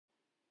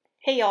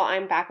Hey y'all,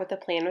 I'm back with the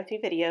Plan With Me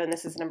video, and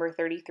this is number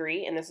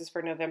 33, and this is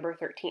for November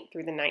 13th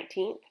through the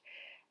 19th.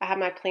 I have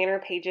my planner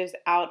pages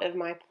out of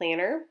my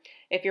planner.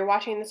 If you're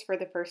watching this for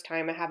the first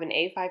time, I have an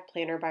A5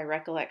 planner by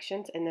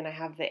Recollections, and then I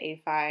have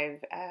the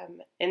A5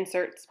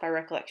 inserts by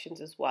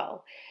Recollections as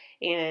well.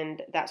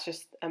 And that's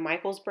just a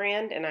Michaels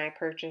brand, and I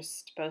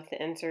purchased both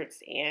the inserts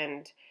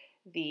and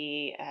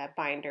the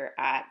binder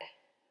at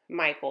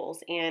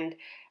Michaels. And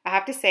I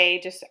have to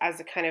say, just as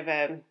a kind of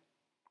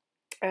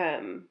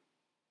a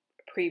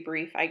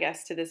pre-brief, I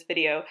guess, to this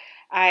video.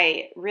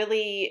 I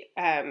really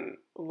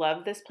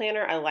love this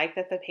planner. I like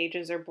that the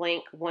pages are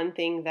blank. One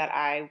thing that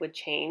I would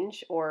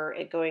change or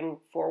it going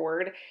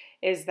forward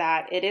is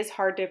that it is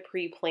hard to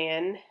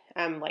pre-plan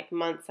like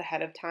months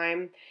ahead of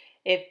time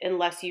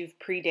unless you've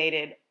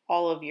predated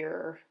all of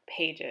your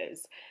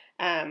pages,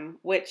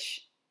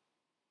 which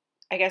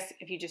I guess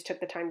if you just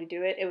took the time to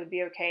do it, it would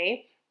be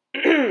okay.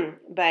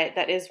 But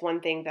that is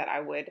one thing that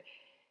I would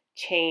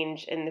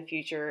change in the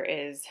future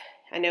is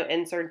I know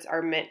inserts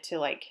are meant to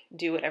like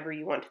do whatever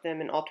you want to them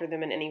and alter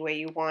them in any way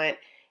you want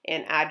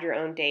and add your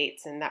own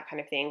dates and that kind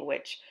of thing,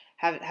 which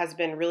has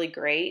been really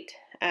great.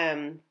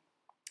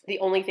 The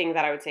only thing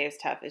that I would say is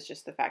tough is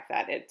just the fact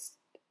that it's,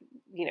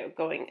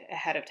 going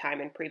ahead of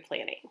time and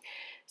pre-planning.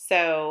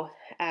 So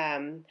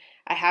I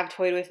have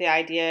toyed with the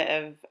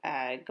idea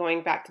of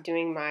going back to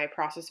doing my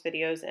process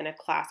videos in a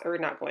class, or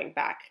not going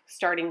back,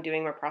 starting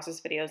doing my process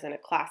videos in a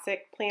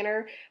classic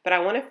planner. But I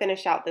want to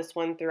finish out this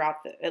one throughout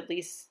at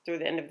least through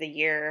the end of the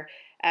year,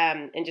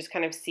 and just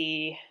kind of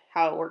see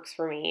how it works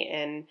for me.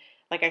 And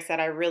like I said,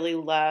 I really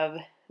love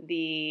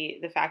the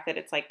fact that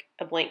it's like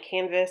a blank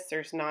canvas.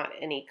 There's not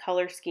any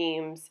color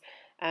schemes.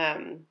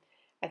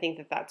 I think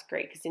that that's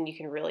great because then you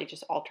can really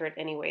just alter it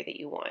any way that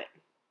you want.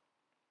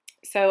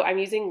 So I'm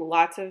using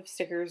lots of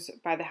stickers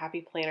by the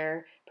Happy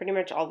Planner. Pretty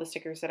much all the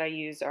stickers that I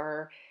use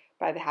are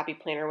by the Happy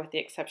Planner with the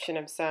exception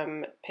of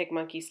some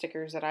PicMonkey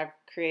stickers that I've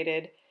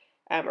created,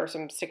 or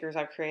some stickers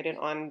I've created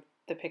on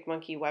the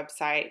PicMonkey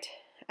website.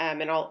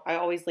 And I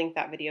always link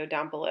that video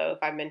down below.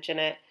 If I mention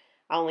it,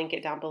 I'll link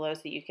it down below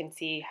so you can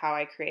see how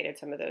I created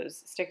some of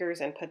those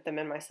stickers and put them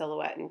in my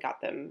silhouette and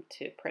got them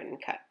to print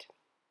and cut.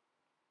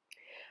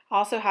 I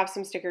also have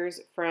some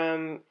stickers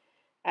from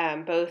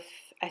both,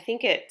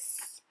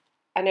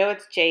 I know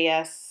it's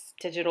JS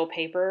Digital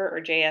Paper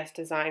or JS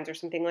Designs or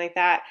something like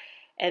that,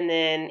 and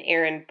then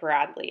Aaron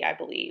Bradley, I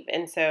believe.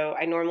 And so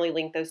I normally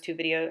link those two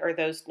videos, or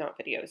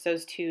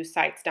those two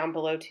sites down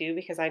below too,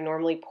 because I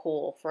normally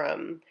pull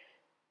from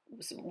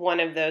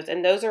one of those.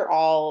 And those are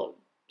all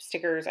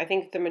stickers. I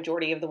think the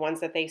majority of the ones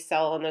that they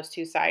sell on those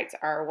two sites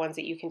are ones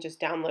that you can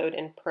just download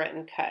and print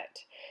and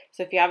cut.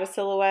 So if you have a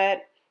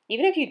silhouette,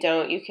 even if you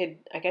don't,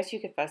 I guess you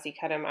could fussy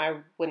cut them. I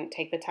wouldn't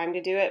take the time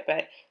to do it,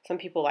 but some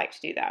people like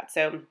to do that.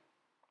 So,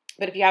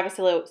 but if you have a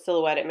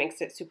silhouette, it makes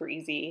it super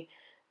easy.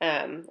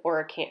 What's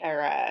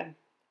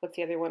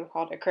the other one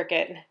called? A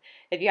Cricut.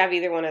 If you have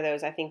either one of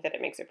those, I think that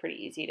it makes it pretty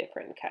easy to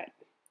print and cut.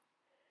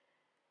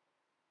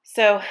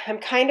 So I'm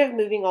kind of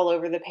moving all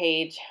over the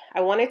page.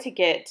 I wanted to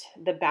get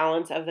the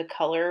balance of the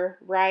color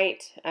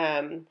right.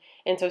 And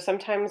so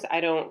sometimes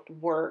I don't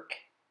work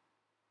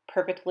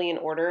perfectly in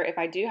order. If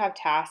I do have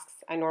tasks,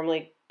 I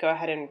normally go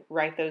ahead and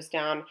write those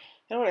down. I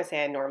don't want to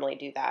say I normally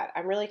do that.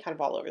 I'm really kind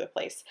of all over the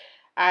place.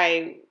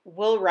 I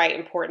will write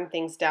important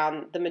things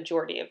down the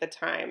majority of the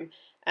time.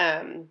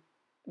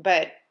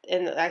 But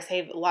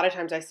a lot of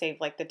times I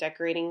save like the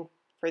decorating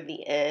for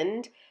the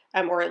end,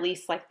 or at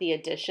least like the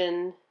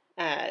addition,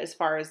 as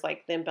far as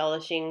like the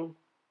embellishing.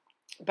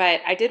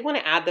 But I did want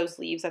to add those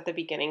leaves at the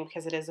beginning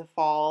because it is a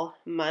fall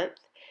month.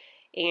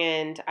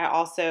 And I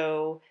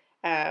also,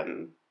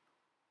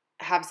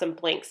 have some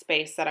blank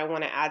space that I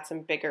want to add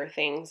some bigger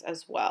things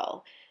as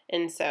well.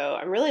 And so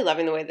I'm really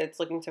loving the way that it's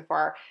looking so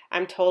far.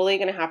 I'm totally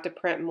going to have to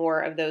print more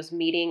of those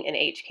meeting and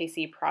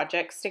HKC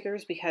project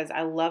stickers because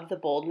I love the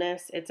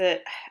boldness.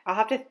 I'll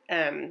have to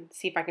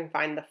see if I can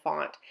find the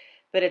font,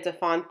 but it's a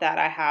font that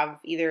I have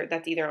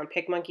that's either on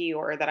PicMonkey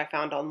or that I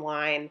found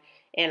online.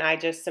 And I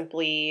just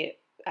simply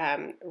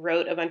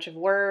wrote a bunch of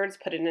words,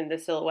 put it in the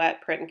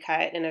silhouette, print and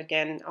cut. And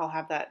again, I'll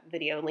have that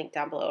video linked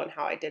down below on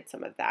how I did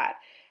some of that.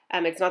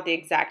 It's not the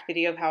exact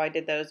video of how I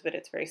did those, but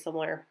it's very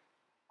similar.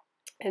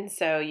 And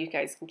so you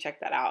guys can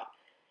check that out.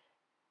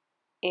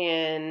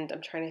 And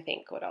I'm trying to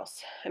think what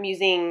else. I'm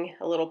using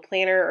a little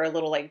planner or a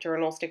little like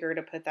journal sticker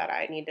to put that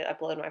I need to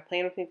upload my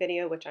Plan With Me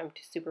video, which I'm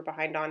super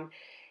behind on.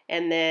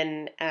 And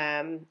then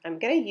I'm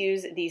going to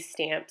use these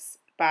stamps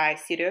by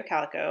Studio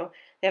Calico.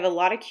 They have a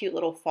lot of cute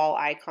little fall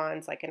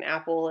icons like an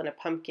apple and a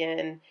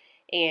pumpkin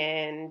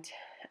and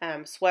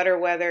sweater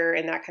weather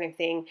and that kind of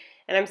thing.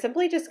 And I'm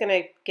simply just going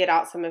to get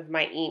out some of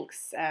my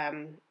inks.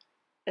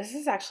 This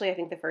is actually, I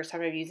think, the first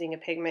time I'm using a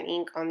pigment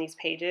ink on these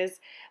pages.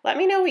 Let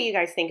me know what you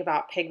guys think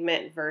about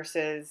pigment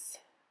versus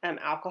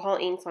alcohol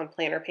inks on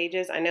planner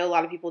pages. I know a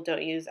lot of people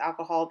don't use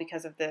alcohol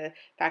because of the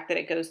fact that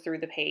it goes through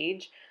the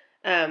page.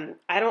 I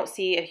don't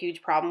see a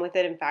huge problem with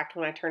it. In fact,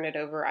 when I turn it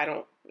over,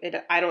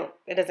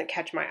 it doesn't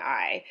catch my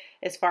eye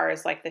as far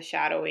as like the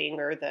shadowing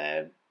or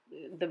the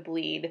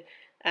bleed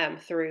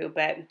through.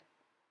 But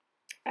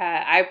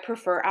I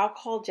prefer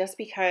alcohol just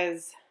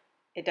because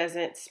it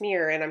doesn't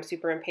smear and I'm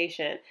super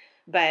impatient.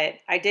 But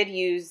I did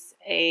use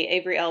a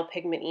Avery Elle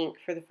pigment ink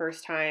for the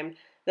first time.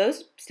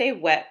 Those stay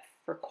wet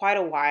for quite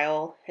a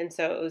while, and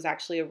so it was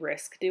actually a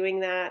risk doing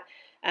that.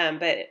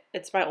 But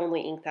it's my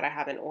only ink that I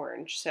have in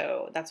orange,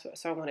 so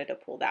so I wanted to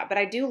pull that. But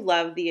I do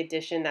love the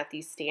addition that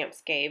these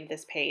stamps gave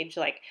this page.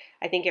 Like,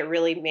 I think it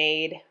really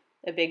made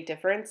a big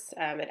difference.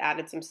 It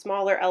added some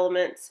smaller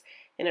elements,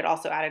 and it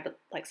also added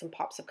like some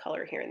pops of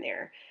color here and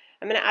there.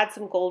 I'm going to add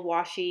some gold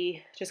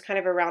washi just kind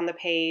of around the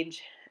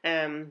page.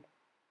 I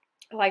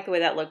like the way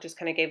that looked, just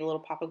kind of gave a little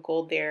pop of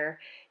gold there.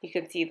 You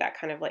can see that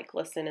kind of like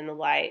glisten in the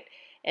light.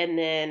 And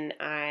then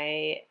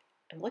I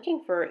am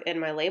looking for in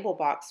my label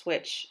box,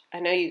 which I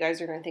know you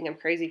guys are going to think I'm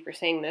crazy for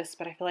saying this,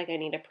 but I feel like I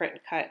need to print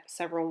and cut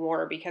several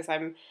more because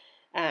I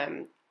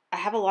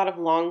have a lot of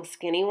long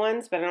skinny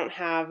ones, but I don't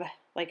have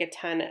like a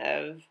ton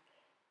of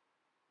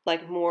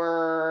like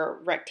more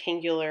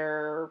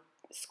rectangular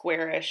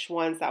squarish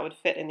ones that would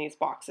fit in these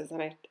boxes.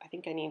 And I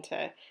think I need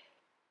to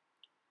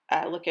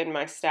look in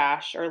my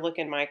stash or look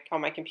in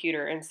on my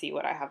computer and see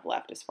what I have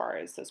left as far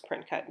as those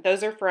print cut.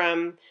 Those are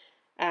from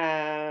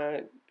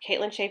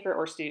Caitlin Schaefer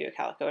or Studio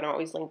Calico, and I'll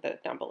always link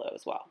that down below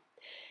as well.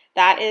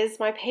 That is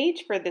my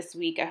page for this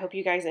week. I hope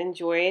you guys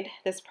enjoyed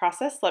this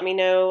process. Let me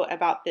know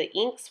about the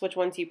inks, which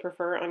ones you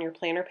prefer on your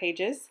planner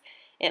pages,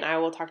 and I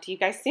will talk to you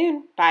guys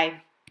soon.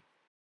 Bye.